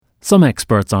Some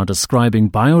experts are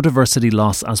describing biodiversity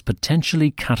loss as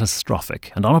potentially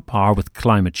catastrophic and on a par with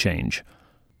climate change.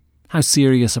 How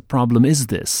serious a problem is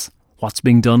this? What's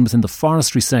being done within the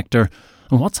forestry sector?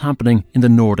 And what's happening in the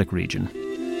Nordic region?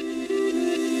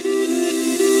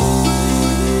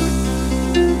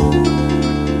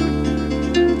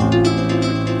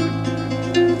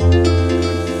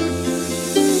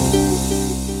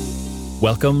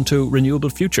 Welcome to Renewable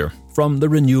Future from the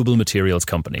renewable materials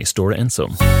company Stora Enso.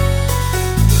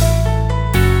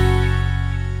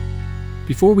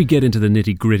 Before we get into the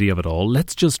nitty-gritty of it all,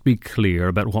 let's just be clear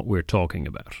about what we're talking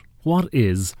about. What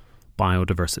is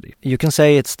biodiversity? You can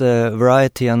say it's the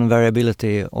variety and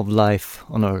variability of life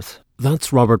on Earth.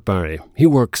 That's Robert Barry. He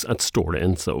works at Stora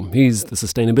Enso. He's the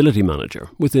sustainability manager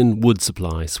within Wood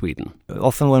Supply Sweden.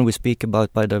 Often when we speak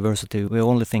about biodiversity, we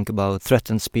only think about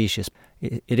threatened species.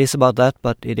 It is about that,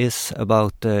 but it is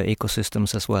about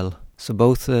ecosystems as well. So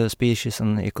both species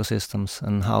and ecosystems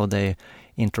and how they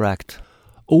interact.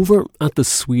 Over at the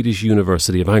Swedish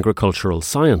University of Agricultural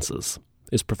Sciences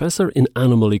is Professor in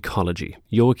Animal Ecology,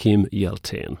 Joachim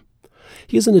Hjeltén.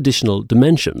 He has an additional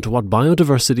dimension to what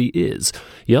biodiversity is.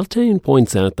 Hjeltén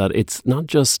points out that it's not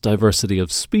just diversity of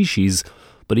species,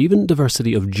 but even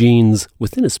diversity of genes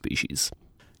within a species.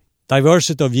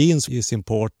 Diversity of genes is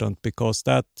important because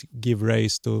that gives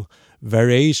rise to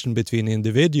variation between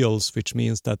individuals, which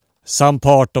means that some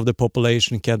part of the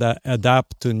population can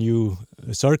adapt to new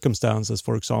circumstances,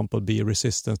 for example, be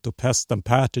resistant to pests and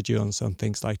pathogens and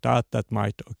things like that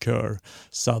might occur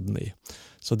suddenly.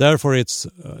 So therefore it's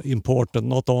important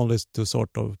not only to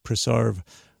sort of preserve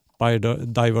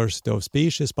biodiversity of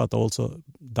species, but also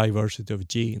diversity of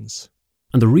genes.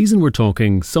 And the reason we're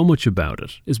talking so much about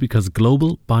it is because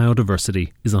global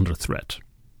biodiversity is under threat.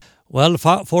 Well,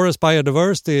 forest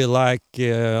biodiversity,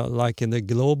 like in the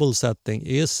global setting,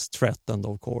 is threatened,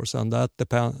 of course, and that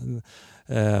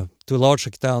to a large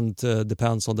extent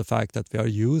depends on the fact that we are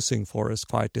using forests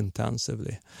quite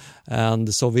intensively.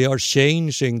 And so we are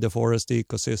changing the forest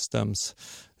ecosystems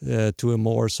to a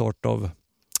more sort of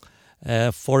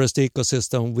forest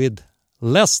ecosystem with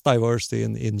less diversity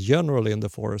in general in the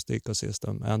forest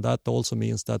ecosystem. And that also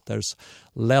means that there's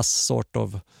less sort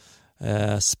of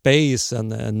space and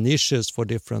niches for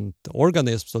different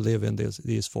organisms to live in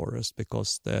these forests,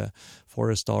 because the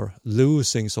forests are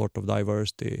losing sort of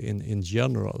diversity in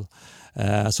general.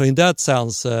 So in that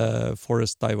sense,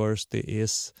 forest diversity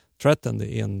is threatened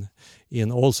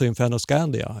also in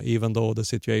Fennoscandia, even though the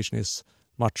situation is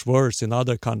much worse in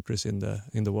other countries in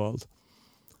the world.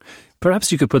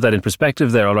 Perhaps you could put that in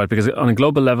perspective there, all right, because on a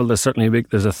global level there's certainly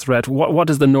there's a threat. What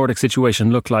does the Nordic situation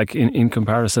look like in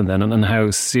comparison then, and how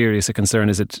serious a concern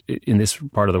is it in this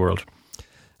part of the world?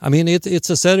 I mean, it's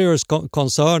a serious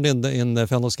concern in the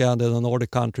Fennoscandia, the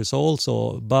Nordic countries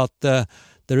also, but there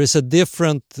is a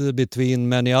difference between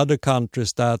many other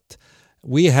countries that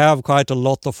we have quite a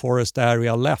lot of forest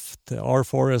area left. Our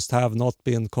forests have not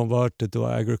been converted to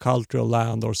agricultural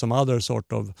land or some other sort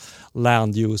of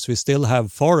land use. We still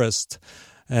have forest.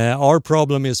 Our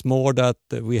problem is more that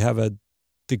we have a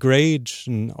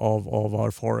degradation of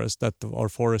our forest, that our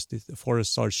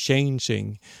forests are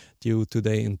changing due to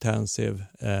the intensive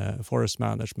forest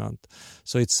management.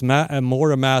 So it's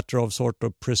more a matter of sort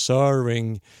of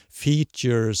preserving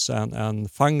features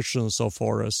and functions of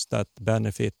forests that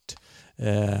benefit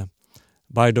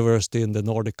biodiversity in the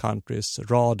Nordic countries,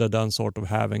 rather than sort of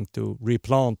having to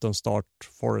replant and start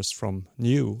forests from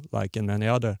new, like in many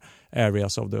other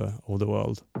areas of the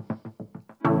world.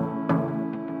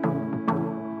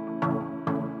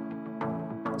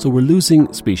 So we're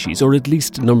losing species, or at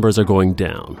least numbers are going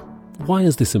down. Why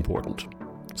is this important?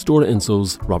 Stora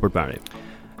Enso's Robert Barry.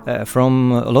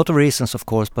 From a lot of reasons, of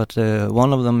course, but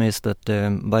one of them is that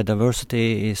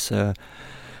biodiversity is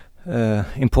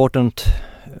important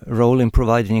role in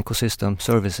providing ecosystem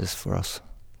services for us.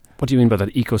 What do you mean by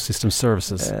that, ecosystem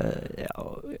services?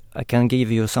 I can give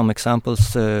you some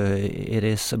examples. It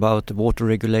is about water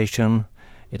regulation,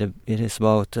 it is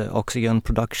about oxygen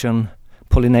production,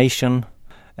 pollination,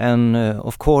 and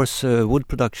of course wood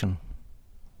production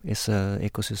is an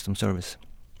ecosystem service.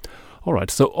 All right,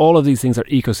 so all of these things are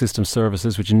ecosystem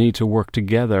services which need to work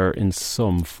together in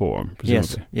some form,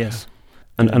 presumably. Yes.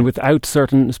 And without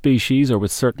certain species or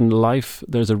with certain life,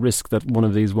 there's a risk that one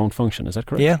of these won't function. Is that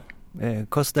correct? Yeah,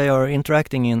 because they are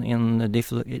interacting in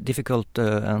difficult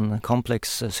and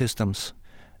complex systems,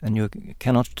 and you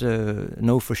cannot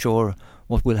know for sure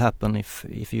what will happen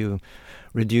if you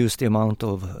reduce the amount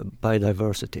of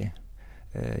biodiversity.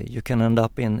 You can end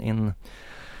up in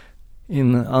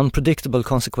unpredictable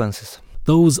consequences.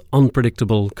 Those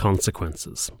unpredictable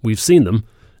consequences, we've seen them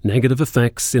negative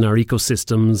effects in our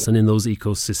ecosystems and in those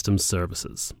ecosystem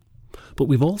services. But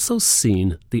we've also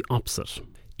seen the opposite.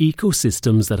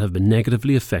 Ecosystems that have been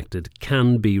negatively affected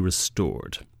can be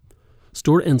restored.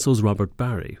 Stora Enso's Robert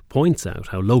Barry points out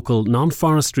how local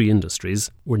non-forestry industries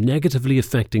were negatively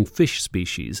affecting fish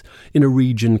species in a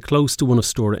region close to one of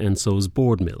Stora Enso's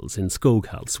board mills in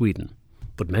Skoghall, Sweden.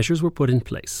 But measures were put in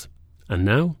place. And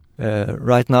now?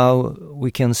 Right now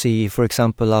we can see, for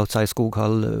example, outside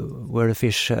Skoghall, where the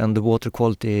fish and the water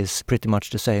quality is pretty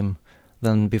much the same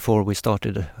than before we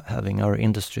started having our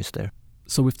industries there.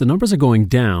 So if the numbers are going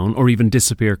down or even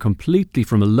disappear completely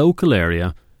from a local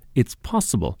area, it's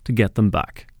possible to get them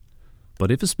back.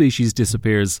 But if a species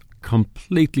disappears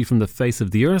completely from the face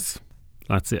of the earth,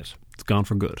 that's it. It's gone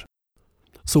for good.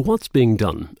 So what's being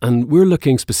done? And we're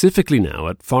looking specifically now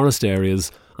at forest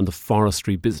areas and the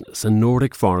forestry business, and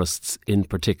Nordic forests in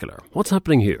particular. What's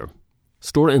happening here?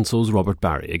 Stora Enso's Robert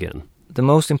Barry again. The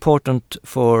most important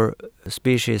for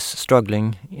species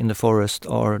struggling in the forest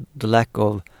are the lack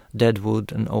of dead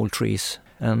wood and old trees.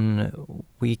 And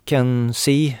we can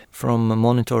see from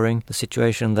monitoring the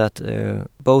situation that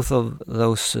both of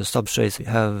those substrates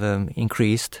have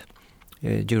increased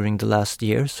during the last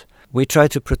years. We try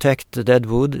to protect the dead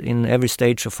wood in every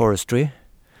stage of forestry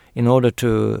in order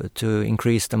to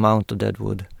increase the amount of dead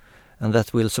wood. And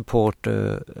that will support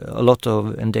a lot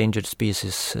of endangered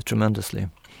species tremendously.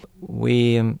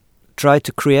 We try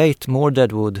to create more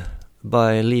dead wood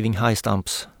by leaving high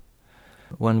stumps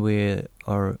when we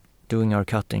are doing our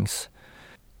cuttings.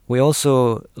 We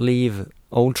also leave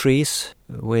old trees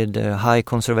with high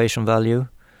conservation value,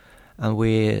 and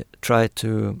we try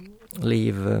to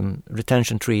leave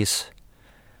retention trees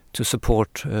to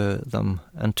support them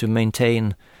and to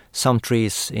maintain some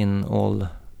trees in all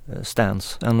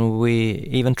stands. And we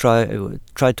even try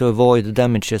to avoid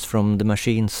damages from the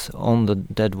machines on the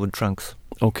dead wood trunks.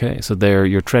 Okay, so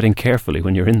you're treading carefully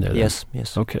when you're in there then?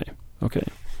 Yes. Okay.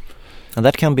 And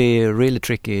that can be really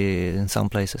tricky in some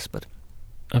places, but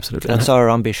absolutely, that's our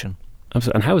ambition.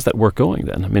 Absolutely. And how is that work going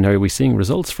then? I mean, are we seeing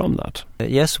results from that?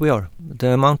 Yes, we are. The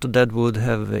amount of dead wood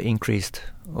have increased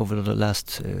over the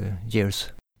last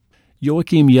years.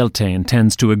 Joachim Hjeltén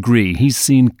tends to agree. He's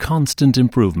seen constant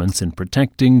improvements in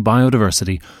protecting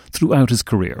biodiversity throughout his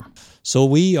career. So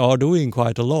we are doing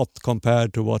quite a lot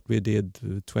compared to what we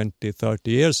did 20,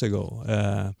 30 years ago.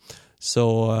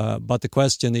 But the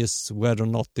question is whether or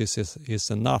not this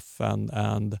is enough.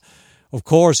 And of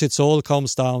course, it all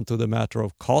comes down to the matter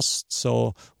of cost.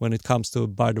 So when it comes to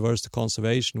biodiversity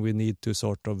conservation, we need to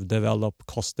sort of develop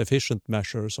cost-efficient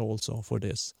measures also for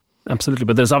this. Absolutely,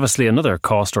 but there's obviously another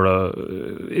cost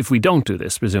if we don't do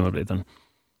this, presumably, then.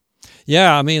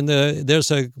 Yeah, I mean, there's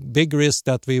a big risk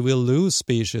that we will lose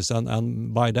species,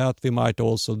 and by that we might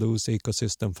also lose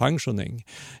ecosystem functioning,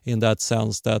 in that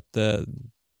sense that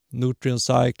nutrient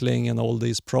cycling and all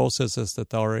these processes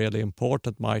that are really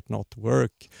important might not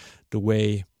work the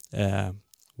way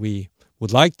we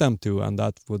would like them to, and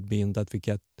that would mean that we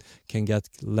can get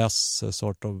less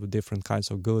sort of different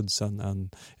kinds of goods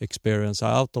and experience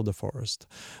out of the forest.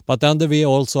 But then we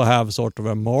also have sort of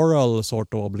a moral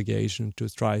sort of obligation to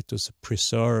try to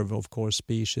preserve, of course,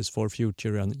 species for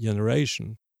future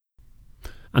generation.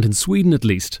 And in Sweden at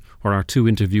least, where our two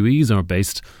interviewees are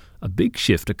based, a big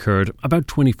shift occurred about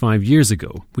 25 years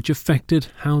ago, which affected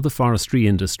how the forestry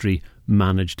industry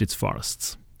managed its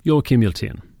forests. Joachim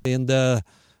Hjeltén. In the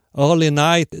early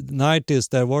 90s,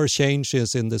 there were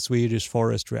changes in the Swedish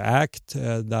Forestry Act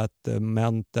that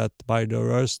meant that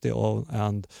biodiversity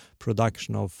and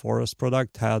production of forest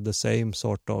product had the same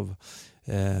sort of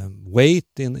weight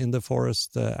in the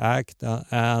Forest Act,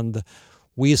 and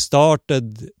we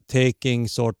started taking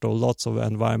sort of lots of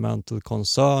environmental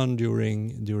concern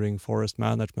during forest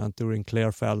management, during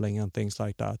clear felling and things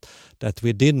like that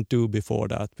we didn't do before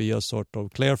that. We just sort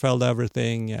of clear felled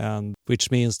everything, and which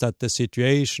means that the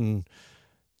situation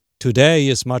today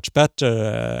is much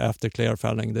better after clear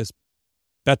felling. There's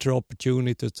better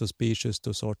opportunities to species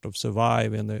to sort of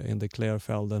survive in the clear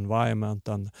felled environment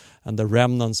and the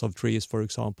remnants of trees, for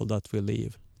example, that we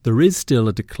leave. There is still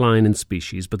a decline in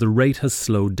species, but the rate has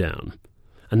slowed down.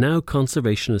 And now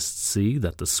conservationists see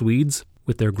that the Swedes,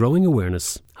 with their growing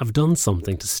awareness, have done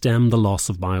something to stem the loss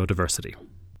of biodiversity.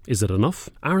 Is it enough?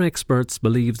 Our experts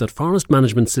believe that forest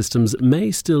management systems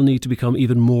may still need to become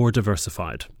even more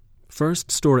diversified. First,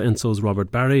 Stora Enso's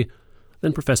Robert Barry,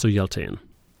 then Professor Hjeltén.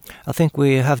 I think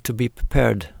we have to be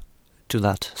prepared to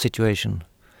that situation.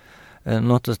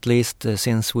 Not at least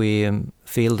since we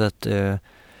feel that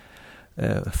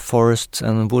forests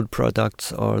and wood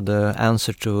products are the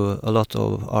answer to a lot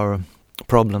of our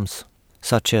problems,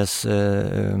 such as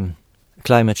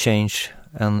climate change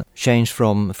and change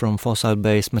from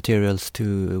fossil-based materials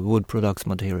to wood products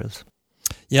materials.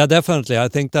 Yeah, definitely. I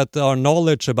think that our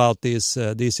knowledge about these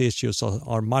issues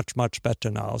are much better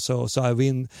now. So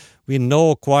we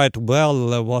know quite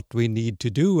well what we need to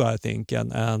do, I think,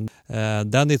 and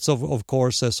then it's of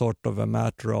course a sort of a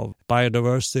matter of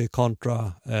biodiversity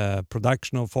contra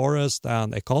production of forest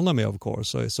and economy, of course.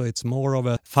 So it's more of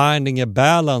a finding a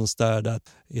balance there that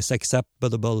is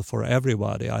acceptable for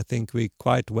everybody. I think we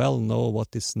quite well know what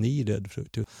is needed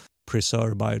to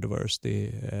preserve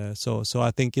biodiversity. So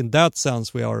I think in that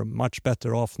sense we are much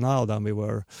better off now than we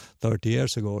were 30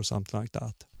 years ago or something like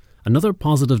that. Another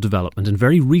positive development in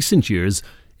very recent years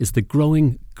is the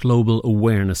growing global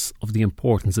awareness of the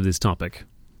importance of this topic.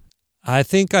 I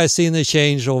think I've seen a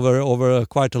change over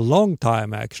quite a long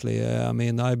time, actually. I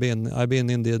mean, I've been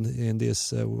in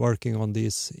this working on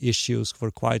these issues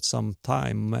for quite some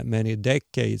time, many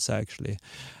decades actually,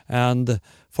 and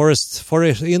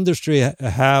forest industry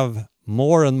have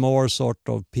more and more sort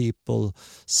of people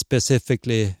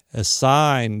specifically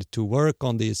assigned to work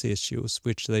on these issues,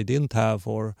 which they didn't have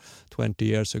for 20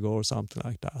 years ago or something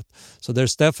like that. So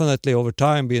there's definitely over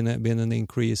time been an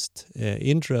increased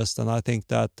interest, and I think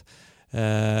that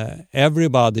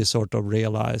everybody sort of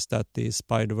realized that these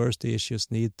biodiversity issues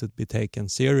need to be taken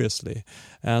seriously.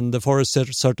 And the forest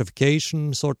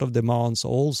certification sort of demands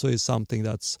also is something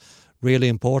that's really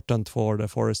important for the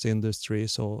forest industry,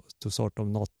 so to sort of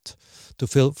not to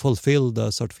fulfill the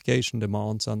certification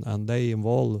demands, and they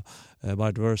involve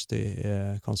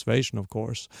biodiversity conservation, of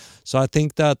course. So I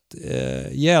think that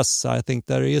yes, I think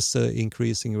there is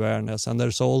increasing awareness, and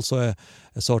there's also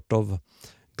a sort of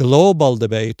global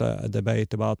debate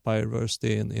about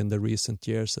biodiversity in the recent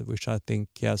years, which I think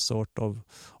has sort of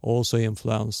also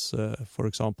influenced, for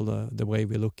example, the way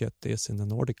we look at this in the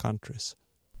Nordic countries.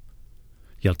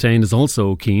 Hjeltén is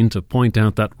also keen to point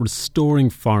out that restoring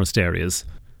forest areas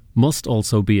must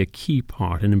also be a key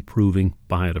part in improving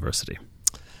biodiversity.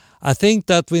 I think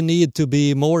that we need to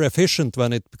be more efficient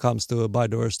when it comes to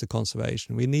biodiversity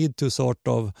conservation. We need to sort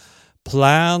of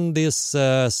plan these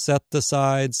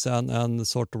set-asides and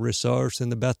sort of reserves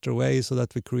in a better way so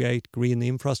that we create green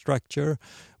infrastructure,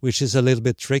 which is a little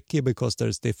bit tricky because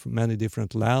there's many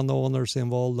different landowners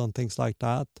involved and things like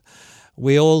that.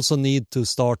 We also need to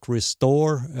start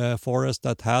restore forest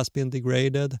that has been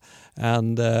degraded,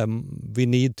 and we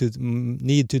need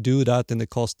to do that in a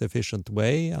cost-efficient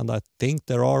way. And I think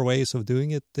there are ways of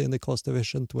doing it in a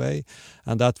cost-efficient way,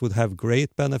 and that would have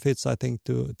great benefits, I think,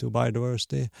 to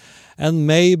biodiversity. And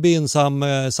maybe in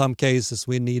some cases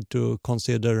we need to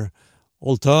consider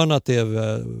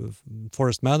alternative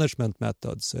forest management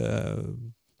methods.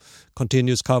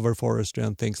 Continuous cover forestry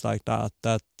and things like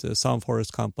that some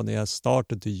forest company has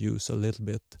started to use a little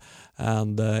bit,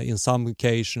 and in some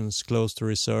occasions close to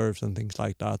reserves and things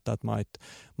like that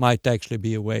might actually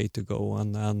be a way to go,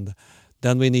 and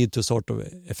then we need to sort of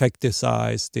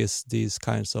effectivize these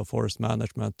kinds of forest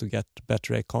management to get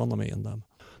better economy in them.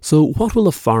 So what will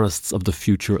the forests of the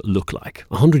future look like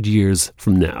 100 years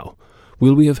from now?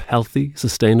 Will we have healthy,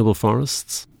 sustainable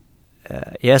forests?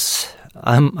 Yes,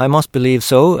 I must believe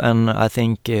so, and I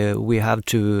think we have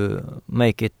to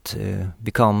make it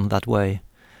become that way.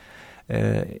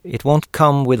 It won't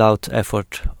come without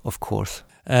effort, of course.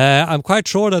 I'm quite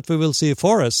sure that we will see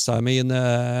forests,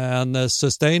 and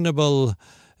sustainable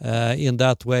in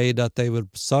that way that they will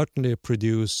certainly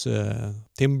produce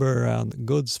timber and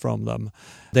goods from them.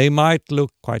 They might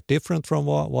look quite different from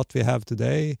what we have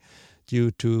today,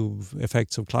 due to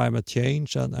effects of climate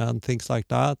change and things like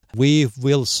that. We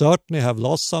will certainly have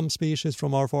lost some species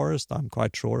from our forest, I'm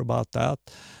quite sure about that.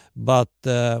 But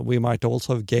we might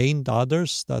also have gained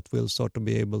others that will sort of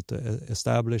be able to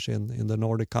establish in the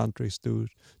Nordic countries due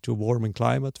to warming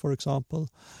climate, for example.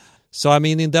 So,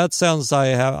 in that sense, I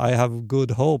have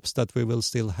good hopes that we will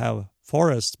still have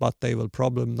forests, but they will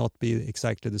probably not be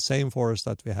exactly the same forest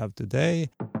that we have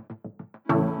today.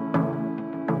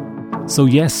 So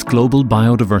yes, global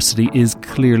biodiversity is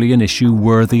clearly an issue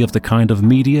worthy of the kind of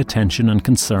media attention and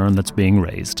concern that's being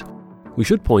raised. We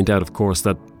should point out, of course,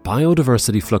 that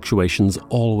biodiversity fluctuations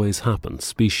always happen.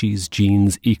 Species,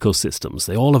 genes, ecosystems,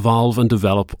 they all evolve and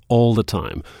develop all the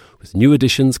time, with new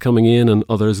additions coming in and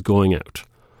others going out.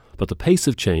 But the pace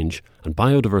of change and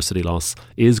biodiversity loss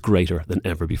is greater than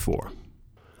ever before.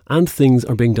 And things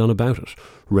are being done about it.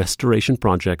 Restoration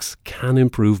projects can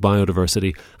improve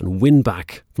biodiversity and win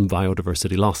back from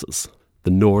biodiversity losses.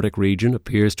 The Nordic region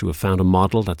appears to have found a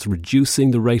model that's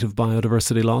reducing the rate of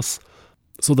biodiversity loss.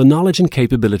 So the knowledge and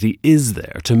capability is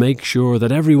there to make sure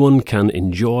that everyone can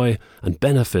enjoy and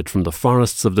benefit from the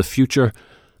forests of the future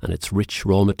and its rich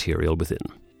raw material within.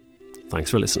 Thanks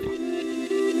for listening.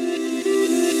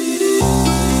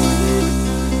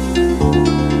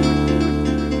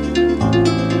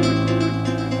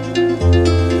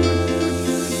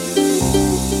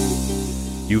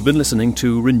 You've been listening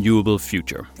to Renewable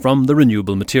Future from the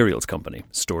renewable materials company,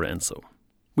 Stora Enso.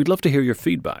 We'd love to hear your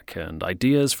feedback and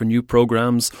ideas for new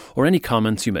programmes or any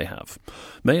comments you may have.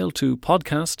 Mail to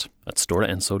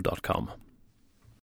podcast@storaenso.com.